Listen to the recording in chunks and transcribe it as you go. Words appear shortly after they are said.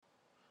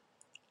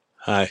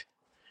Hi,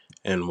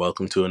 and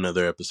welcome to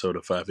another episode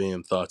of 5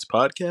 a.m. Thoughts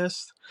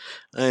Podcast.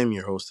 I am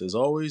your host, as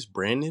always,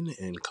 Brandon,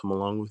 and come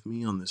along with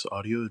me on this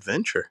audio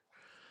adventure.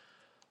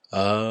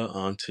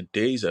 On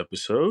today's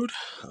episode,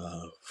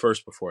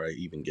 first, before I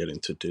even get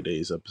into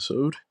today's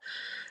episode,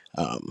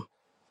 um,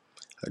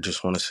 I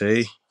just want to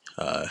say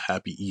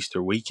happy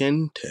Easter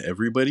weekend to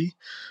everybody.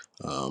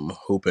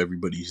 Hope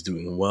everybody's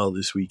doing well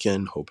this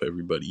weekend. Hope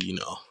everybody,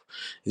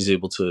 is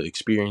able to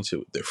experience it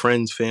with their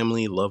friends,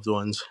 family, loved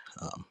ones.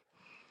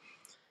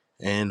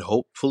 And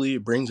hopefully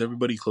it brings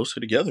everybody closer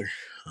together.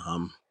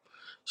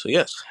 So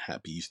yes,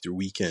 happy Easter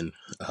weekend.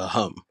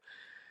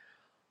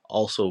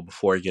 Also,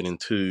 before I get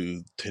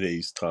into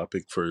today's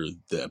topic for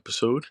the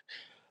episode,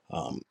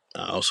 I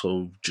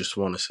also just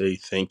want to say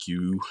thank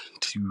you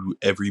to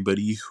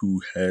everybody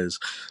who has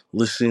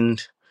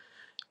listened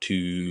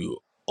to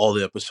all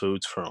the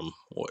episodes from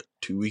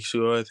 2 weeks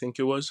ago, I think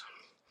it was,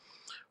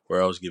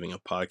 where I was giving a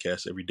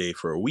podcast every day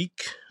for a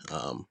week.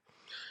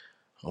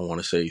 I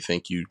want to say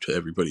thank you to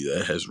everybody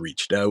that has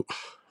reached out. I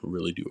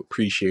really do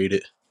appreciate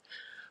it.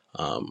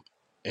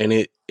 And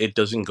it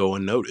doesn't go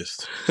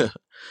unnoticed.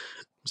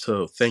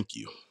 So thank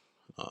you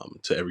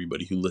to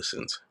everybody who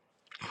listens.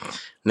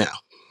 Now,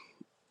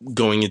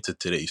 going into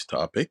today's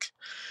topic,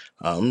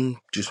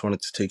 just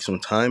wanted to take some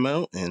time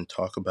out and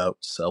talk about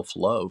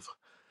self-love.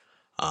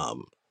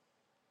 Um,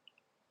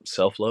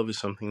 Self-love is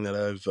something that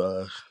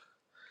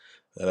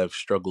I've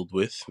struggled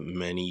with for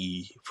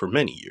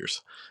many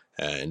years,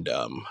 and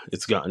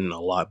it's gotten a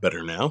lot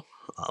better now.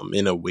 I'm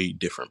in a way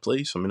different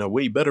place. I'm in a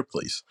way better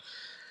place.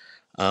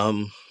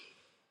 Um,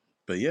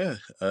 but yeah,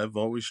 I've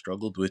always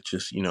struggled with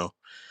just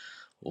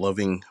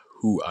loving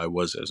who I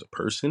was as a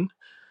person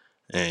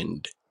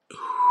and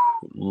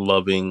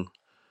loving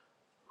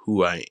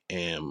who I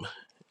am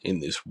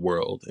in this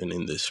world and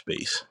in this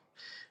space.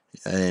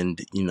 And,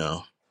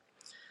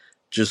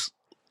 just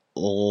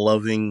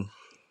loving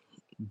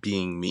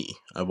being me.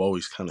 I've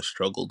always kind of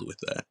struggled with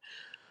that.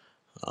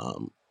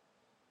 Um,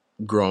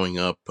 Growing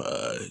up,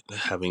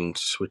 having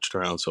switched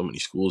around so many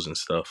schools and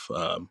stuff,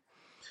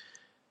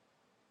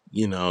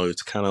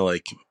 it's kind of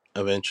like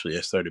eventually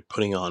I started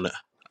putting on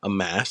a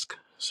mask,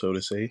 so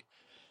to say,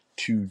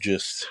 to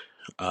just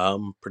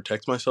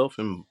protect myself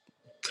and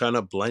kind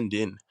of blend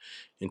in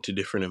into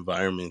different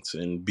environments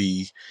and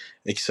be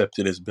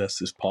accepted as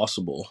best as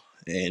possible.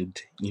 And,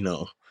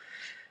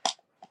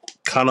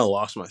 kind of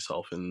lost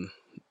myself in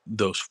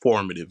those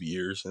formative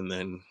years. And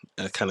then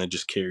I kind of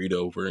just carried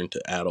over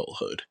into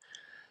adulthood.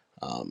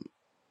 Um,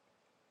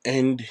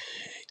 and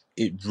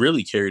it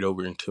really carried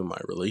over into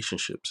my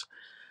relationships.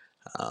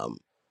 Um,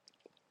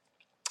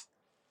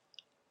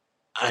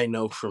 I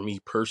know for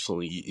me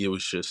personally, I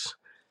was just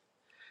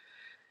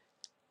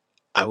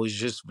I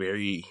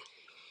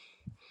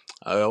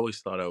always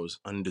thought I was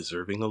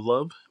undeserving of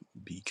love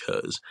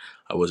because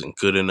I wasn't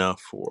good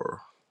enough, or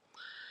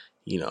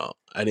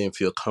I didn't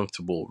feel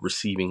comfortable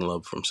receiving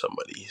love from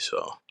somebody.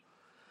 So,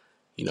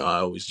 I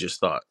always just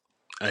thought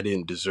I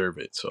didn't deserve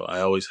it. So I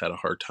always had a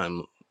hard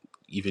time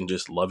even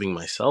just loving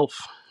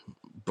myself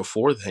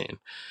before then,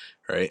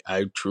 right?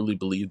 I truly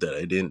believed that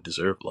I didn't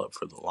deserve love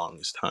for the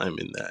longest time,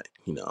 and that,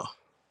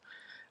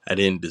 I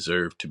didn't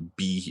deserve to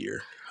be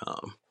here.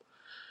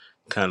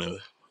 Kind of,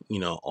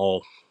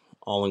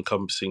 all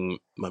encompassing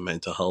my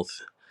mental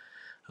health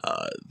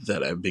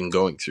that I've been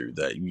going through,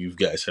 that you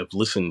guys have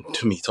listened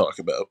to me talk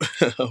about.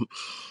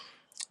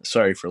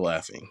 Sorry for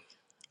laughing.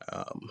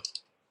 Um,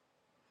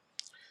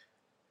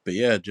 but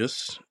yeah,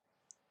 just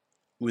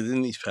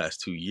within these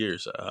past 2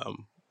 years,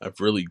 I've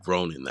really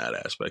grown in that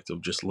aspect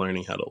of just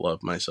learning how to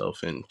love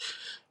myself and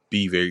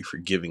be very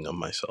forgiving of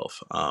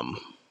myself. I've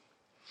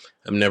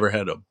never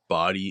had a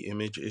body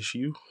image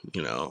issue,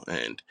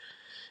 and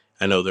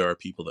I know there are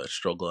people that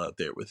struggle out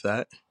there with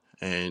that.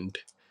 And,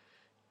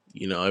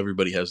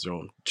 everybody has their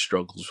own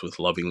struggles with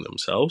loving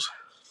themselves.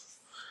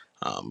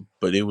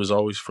 But it was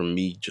always for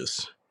me,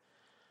 just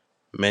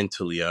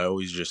mentally, I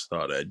always just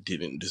thought I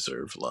didn't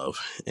deserve love.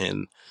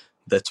 And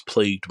that's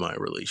plagued my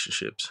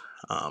relationships,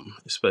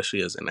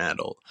 especially as an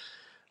adult.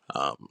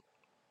 Um,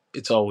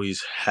 it's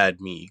always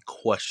had me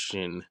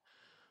question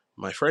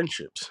my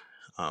friendships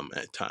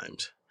at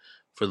times.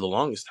 For the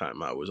longest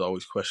time, I was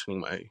always questioning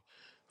my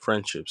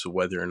friendships,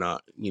 whether or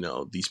not,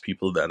 these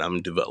people that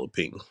I'm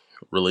developing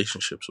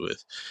relationships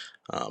with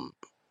um,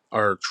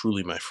 are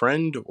truly my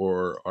friend,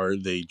 or are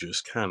they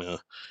just kind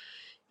of,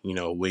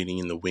 waiting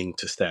in the wing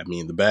to stab me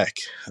in the back?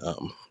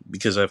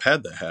 Because I've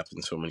had that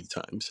happen so many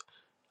times.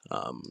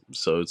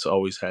 So it's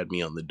always had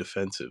me on the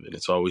defensive, and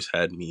it's always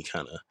had me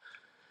kind of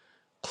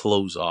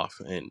close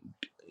off and,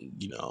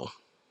 you know,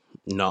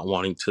 not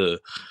wanting to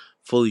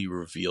fully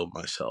reveal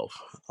myself,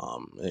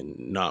 and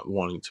not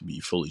wanting to be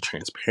fully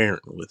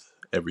transparent with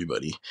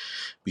everybody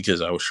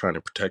because I was trying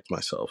to protect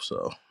myself.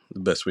 So the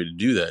best way to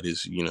do that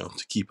is,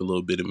 to keep a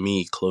little bit of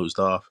me closed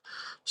off,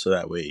 so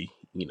that way,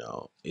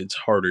 it's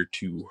harder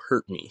to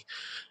hurt me.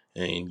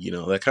 And,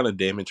 that kind of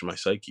damaged my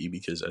psyche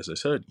because, as I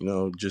said,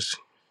 just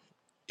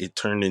it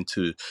turned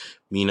into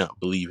me not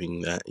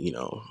believing that,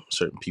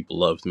 certain people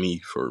loved me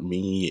for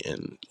me,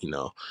 and,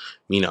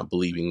 me not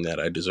believing that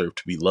I deserve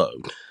to be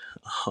loved.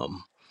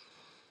 Um,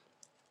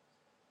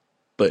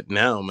 but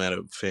now I'm at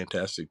a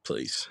fantastic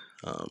place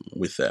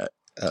with that.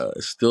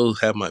 Still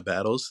have my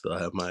battles, still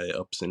have my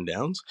ups and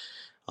downs.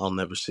 I'll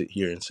never sit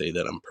here and say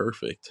that I'm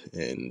perfect.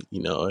 And,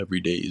 every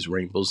day is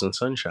rainbows and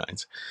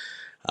sunshines.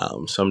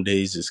 Some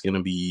days it's going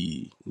to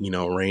be,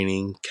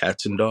 raining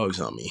cats and dogs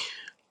on me.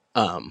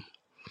 Um,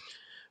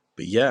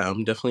 but yeah,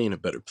 I'm definitely in a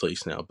better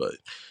place now. But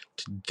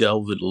to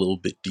delve it a little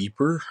bit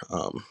deeper,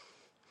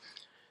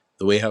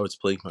 the way how it's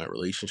plagued my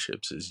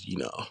relationships is,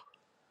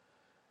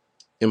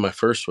 in my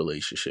first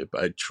relationship,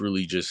 I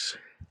truly just,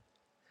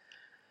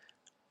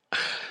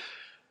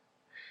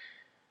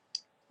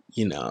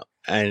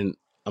 and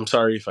I'm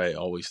sorry if I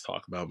always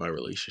talk about my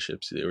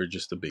relationships. They were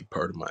just a big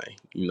part of my,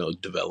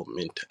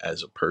 development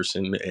as a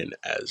person and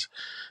as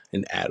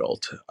an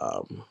adult.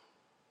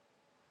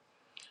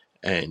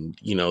 And,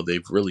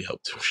 they've really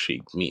helped to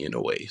shape me in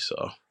a way.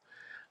 So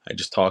I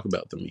just talk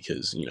about them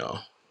because,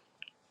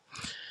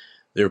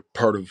 they're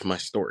part of my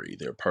story.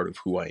 They're part of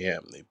who I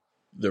am.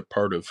 They're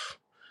part of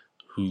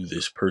who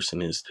this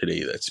person is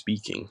today that's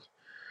speaking.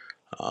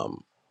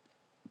 Um,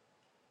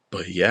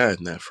 but yeah,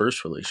 in that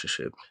first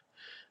relationship,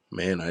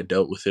 man, I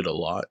dealt with it a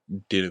lot,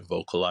 didn't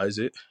vocalize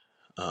it.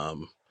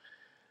 Um,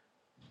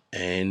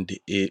 and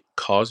it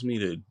caused me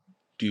to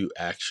do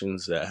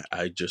actions that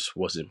I just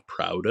wasn't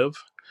proud of.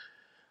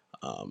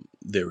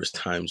 There was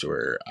times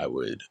where I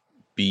would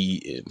be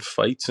in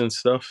fights and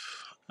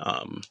stuff.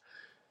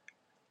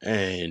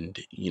 And,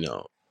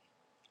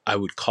 I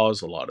would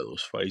cause a lot of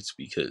those fights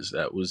because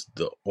that was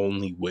the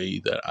only way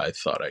that I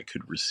thought I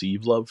could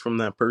receive love from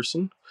that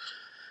person.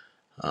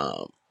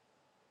 Um,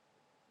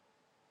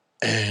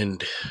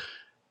 and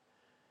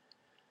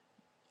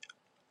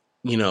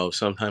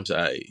sometimes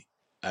I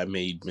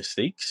made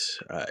mistakes.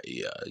 I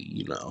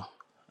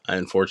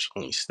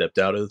unfortunately stepped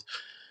out of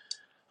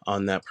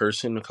on that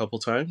person a couple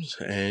times,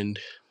 and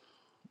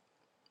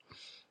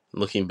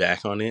looking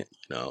back on it,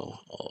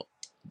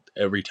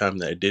 every time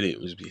that I did it,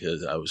 it was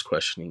because I was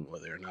questioning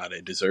whether or not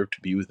I deserved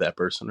to be with that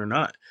person or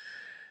not.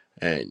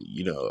 And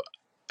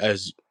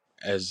as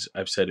as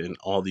I've said in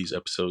all these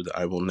episodes,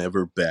 I will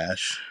never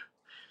bash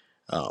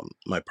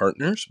my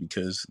partners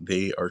because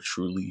they are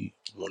truly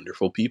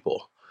wonderful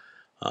people.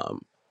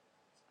 Um,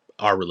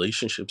 our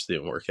relationships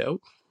didn't work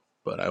out,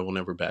 but I will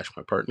never bash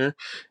my partner,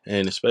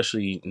 and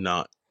especially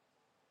not.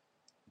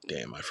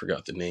 Damn, I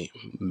forgot the name.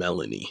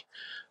 Melanie.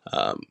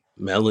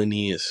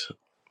 Melanie is,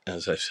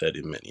 as I've said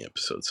in many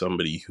episodes,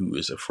 somebody who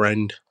is a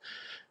friend,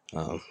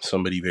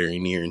 somebody very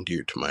near and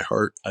dear to my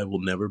heart. I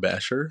will never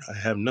bash her. I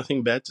have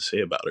nothing bad to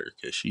say about her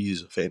because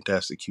she's a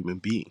fantastic human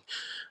being.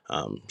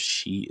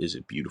 She is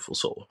a beautiful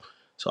soul.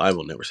 So I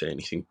will never say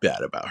anything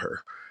bad about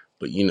her.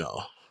 But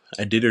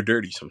I did her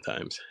dirty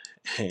sometimes.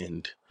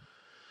 And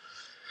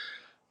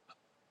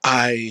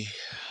I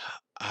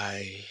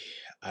I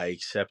I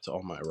accept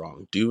all my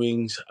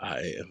wrongdoings. I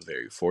am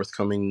very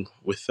forthcoming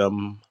with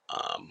them.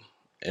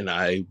 And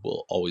I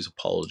will always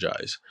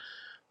apologize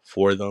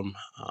for them.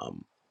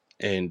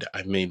 And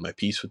I've made my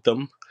peace with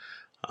them.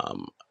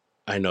 Um,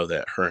 I know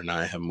that her and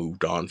I have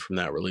moved on from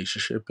that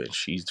relationship, and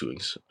she's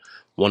doing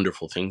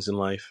wonderful things in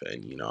life.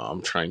 And,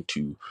 I'm trying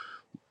to,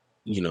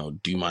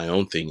 do my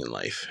own thing in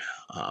life.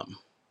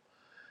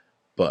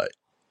 But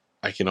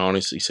I can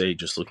honestly say,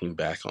 just looking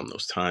back on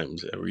those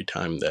times, every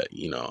time that,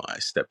 I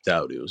stepped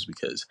out, it was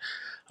because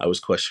I was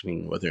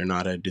questioning whether or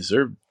not I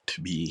deserved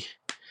to be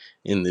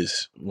in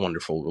this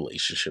wonderful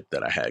relationship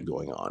that I had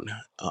going on.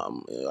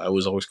 I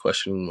was always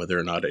questioning whether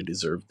or not I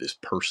deserved this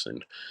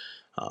person,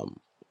 um,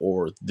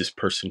 or this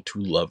person to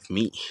love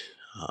me.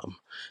 Um,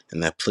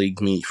 and that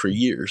plagued me for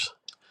years.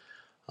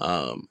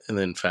 And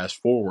then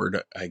fast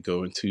forward, I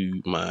go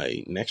into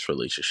my next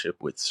relationship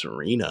with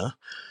Serena,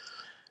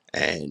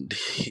 and,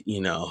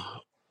 you know,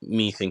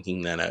 me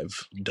thinking that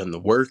I've done the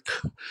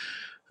work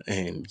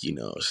and,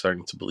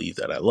 starting to believe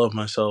that I love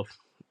myself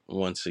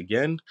once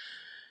again.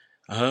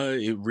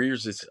 It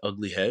rears its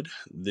ugly head.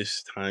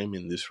 This time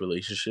in this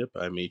relationship,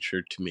 I made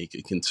sure to make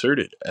a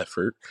concerted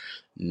effort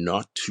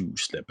not to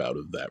step out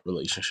of that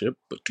relationship,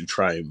 but to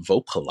try and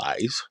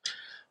vocalize.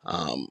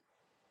 Um,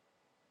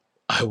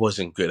 I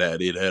wasn't good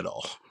at it at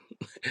all.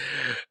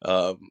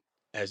 um,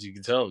 as you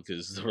can tell,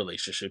 because the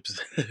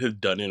relationship's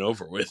done and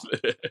over with.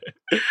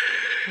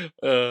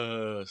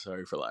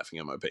 Sorry for laughing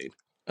at my pain.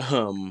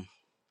 Um,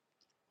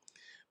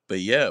 but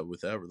yeah,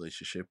 with that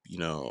relationship,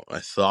 I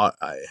thought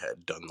I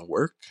had done the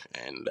work,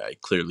 and I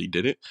clearly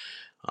did it.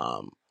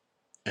 Um,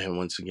 and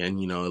once again,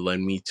 it led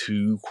me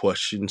to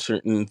question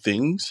certain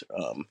things.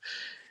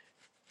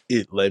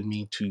 It led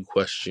me to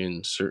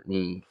question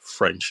certain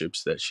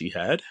friendships that she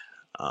had.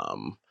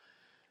 Um,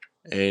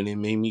 and it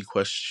made me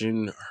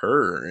question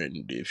her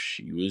and if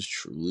she was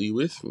truly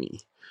with me,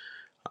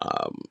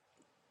 um,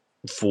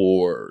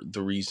 for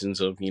the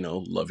reasons of,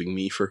 loving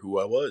me for who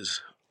I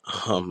was.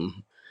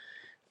 Um,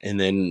 and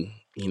then,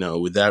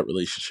 with that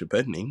relationship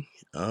ending,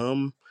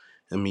 and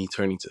me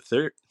turning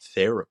to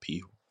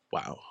therapy,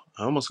 Wow,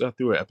 I almost got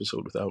through an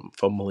episode without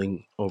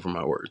fumbling over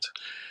my words.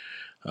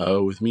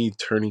 With me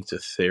turning to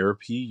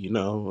therapy,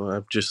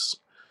 I've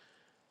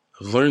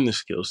learned the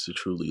skills to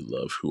truly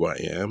love who I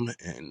am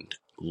and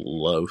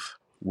love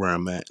where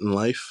I'm at in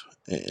life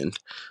and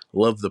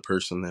love the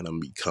person that I'm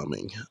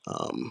becoming.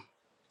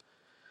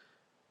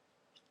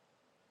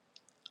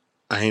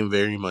 I am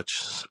very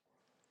much,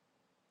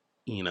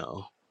 you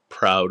know,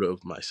 proud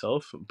of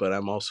myself, but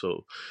I'm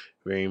also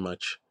very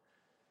much,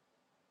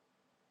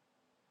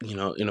 in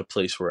a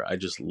place where I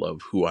just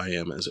love who I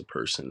am as a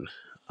person.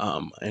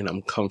 And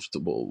I'm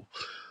comfortable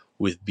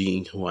with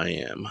being who I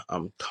am.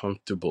 I'm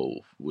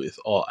comfortable with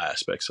all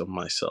aspects of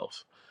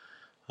myself.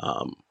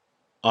 Um,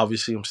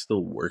 Obviously, I'm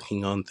still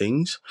working on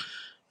things,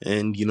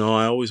 and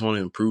I always want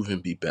to improve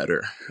and be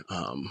better.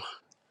 Um,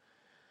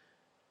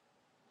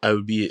 I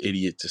would be an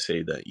idiot to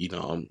say that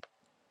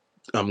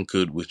I'm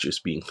good with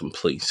just being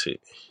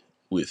complacent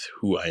with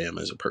who I am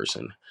as a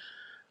person.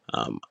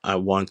 I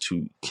want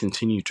to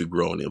continue to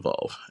grow and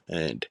evolve,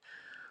 and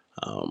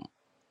um,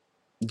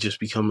 just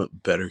become a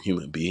better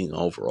human being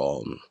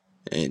overall.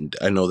 And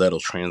I know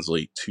that'll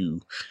translate to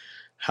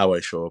how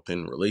I show up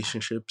in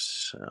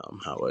relationships,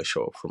 how I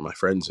show up for my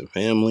friends and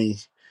family.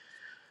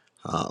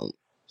 Um,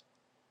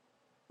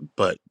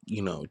 but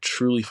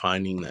truly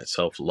finding that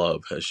self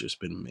love has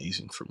just been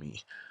amazing for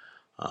me,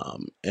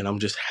 and I'm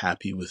just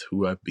happy with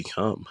who I've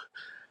become.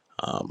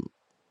 Um,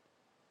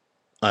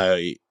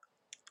 I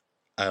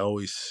I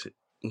always,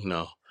 you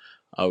know,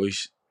 I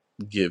always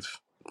give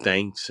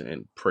thanks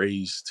and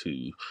praise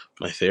to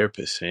my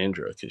therapist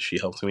Sandra because she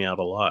helped me out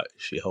a lot.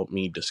 She helped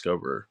me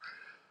discover,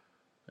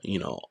 you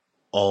know,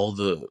 all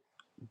the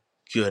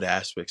good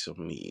aspects of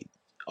me,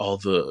 all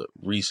the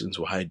reasons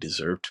why I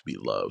deserve to be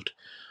loved.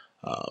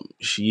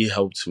 She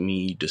helped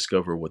me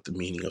discover what the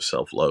meaning of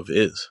self love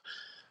is.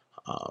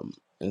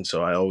 And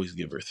so I always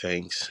give her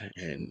thanks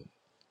and,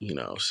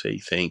 say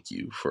thank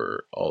you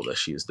for all that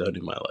she has done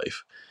in my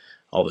life,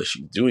 all that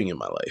she's doing in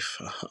my life.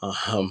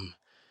 Um,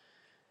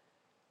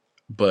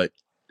 but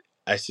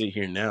I sit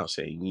here now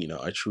saying,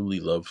 I truly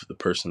love the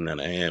person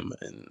that I am,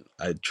 and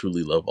I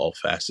truly love all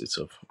facets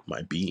of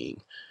my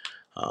being.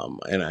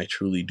 And I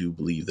truly do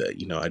believe that,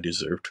 I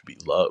deserve to be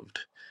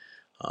loved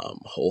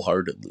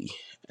wholeheartedly.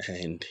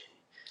 And,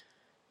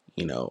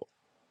 you know,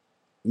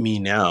 me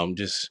now,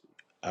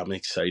 I'm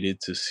excited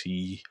to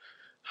see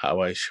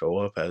how I show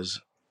up as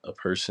a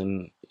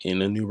person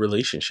in a new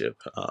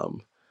relationship,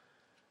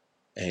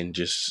 and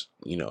just,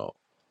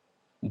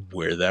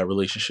 where that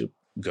relationship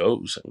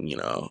goes.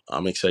 And,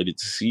 I'm excited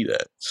to see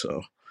that.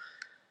 So,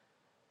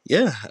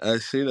 yeah, I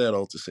say that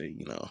all to say,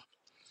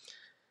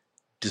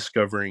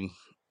 discovering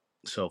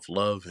self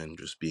love and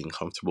just being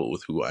comfortable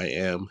with who I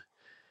am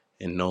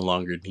and no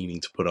longer needing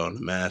to put on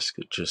a mask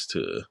just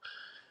to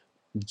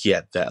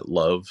get that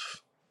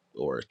love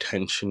or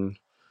attention,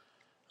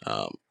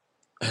 um,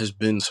 has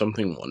been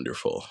something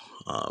wonderful.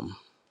 Um,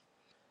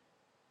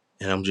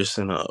 and I'm just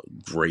in a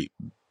great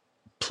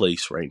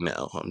place right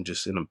now. I'm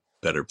just in a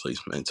better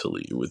place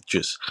mentally with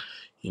just,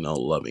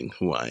 loving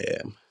who I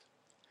am.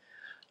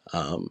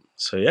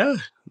 So, yeah,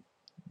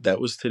 that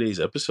was today's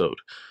episode.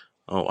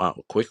 Oh,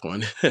 wow, quick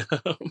one.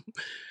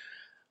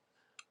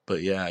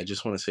 But yeah, I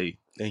just want to say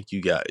thank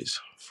you guys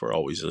for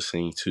always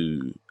listening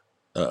to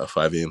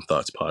 5 a.m.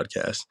 Thoughts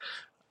podcast.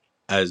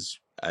 As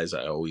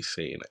I always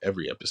say in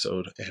every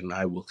episode, and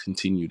I will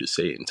continue to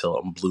say it until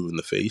I'm blue in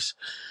the face,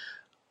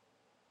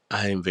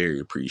 I am very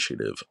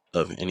appreciative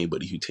of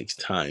anybody who takes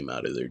time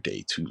out of their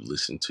day to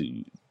listen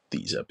to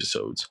these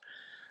episodes.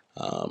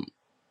 Um,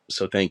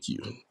 so thank you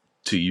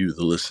to you,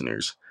 the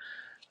listeners.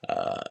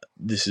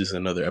 This is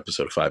another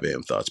episode of 5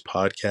 a.m. Thoughts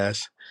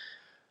podcast.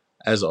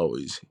 As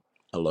always,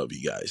 I love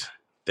you guys.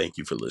 Thank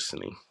you for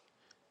listening.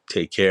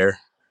 Take care.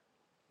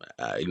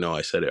 I know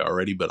I said it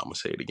already, but I'm going to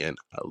say it again.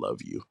 I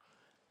love you.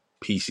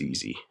 Peace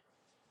easy.